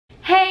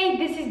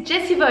Hey, this is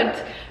Jessie Volt.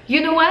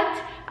 You know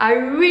what? I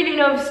really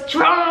love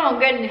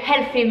strong and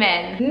healthy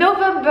men.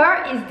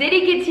 November is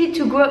dedicated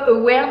to grow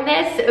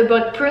awareness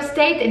about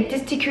prostate and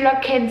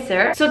testicular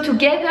cancer. So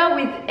together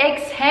with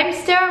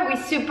xHamster, we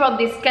support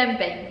this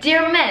campaign.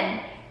 Dear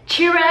men,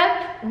 cheer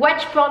up,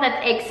 watch porn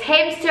at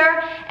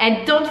xHamster,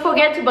 and don't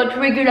forget about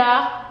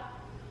regular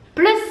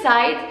plus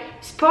side,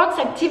 sports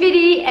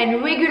activity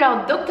and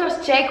regular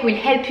doctor's check will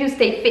help you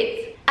stay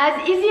fit.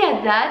 As easy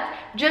as that,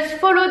 just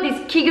follow these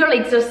Kegel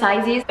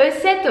exercises, a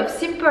set of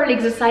simple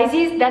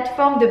exercises that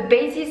form the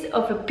basis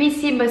of a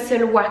PC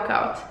muscle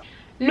workout.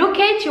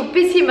 Locate your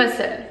PC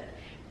muscle.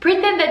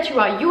 Pretend that you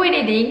are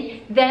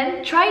urinating,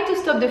 then try to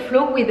stop the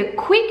flow with a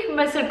quick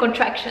muscle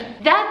contraction.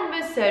 That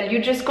muscle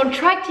you just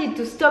contracted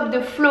to stop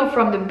the flow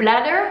from the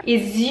bladder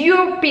is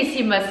your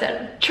PC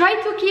muscle. Try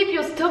to keep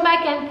your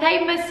stomach and thigh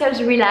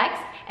muscles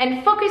relaxed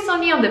and focus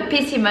only on the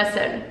PC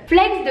muscle.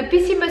 Flex the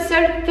PC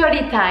muscle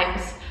 30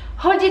 times.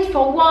 Hold it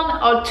for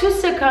 1 or 2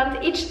 seconds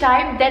each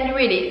time, then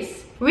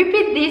release.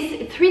 Repeat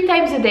this 3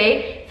 times a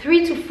day,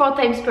 3 to 4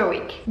 times per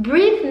week.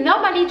 Breathe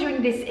normally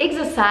during this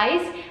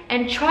exercise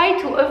and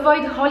try to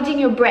avoid holding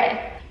your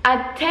breath.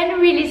 Add 10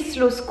 really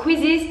slow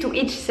squeezes to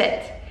each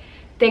set.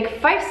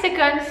 Take 5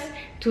 seconds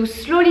to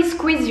slowly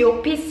squeeze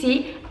your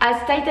PC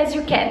as tight as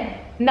you can.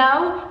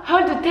 Now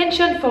hold the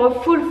tension for a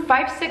full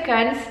 5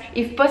 seconds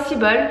if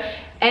possible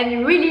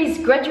and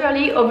release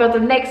gradually over the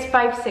next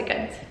 5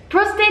 seconds.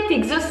 Prostate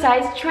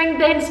exercise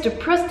strengthens the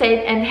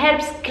prostate and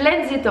helps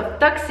cleanse it of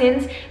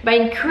toxins by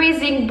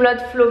increasing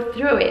blood flow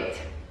through it.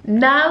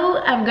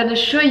 Now I'm gonna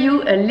show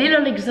you a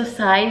little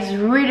exercise,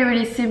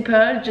 really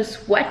simple,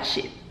 just watch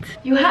it.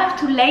 You have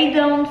to lay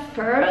down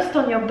first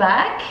on your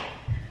back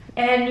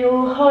and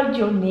you hold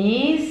your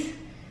knees,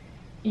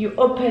 you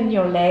open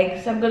your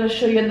legs. I'm gonna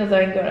show you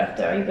another angle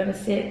after, you're gonna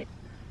see it.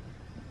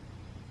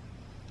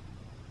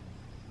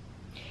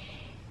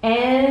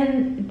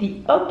 And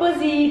the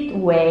opposite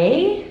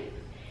way,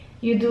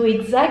 you do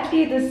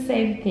exactly the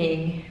same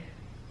thing.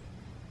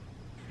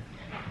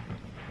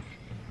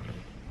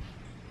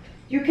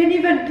 You can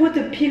even put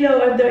a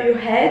pillow under your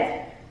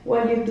head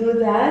while you do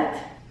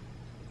that.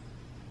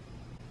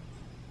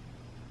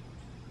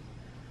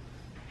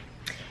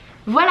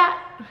 Voila!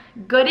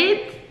 Got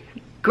it?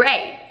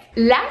 Great!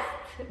 Last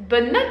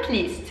but not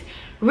least,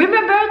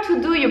 remember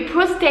to do your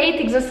prostate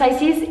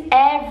exercises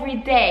every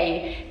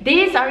day.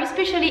 These are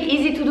especially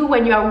easy to do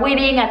when you are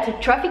waiting at the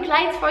traffic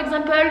lights, for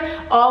example,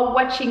 or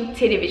watching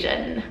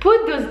television.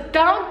 Put those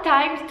down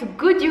times to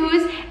good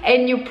use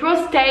and your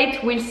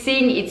prostate will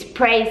sing its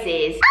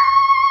praises.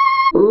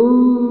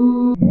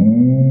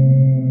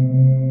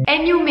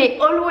 And you may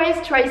always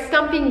try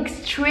something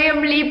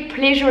extremely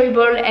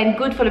pleasurable and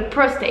good for the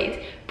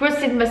prostate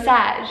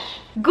massage.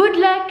 Good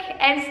luck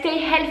and stay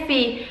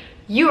healthy.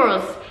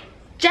 Yours,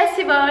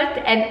 Jessie Volt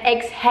and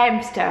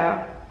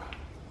xHamster.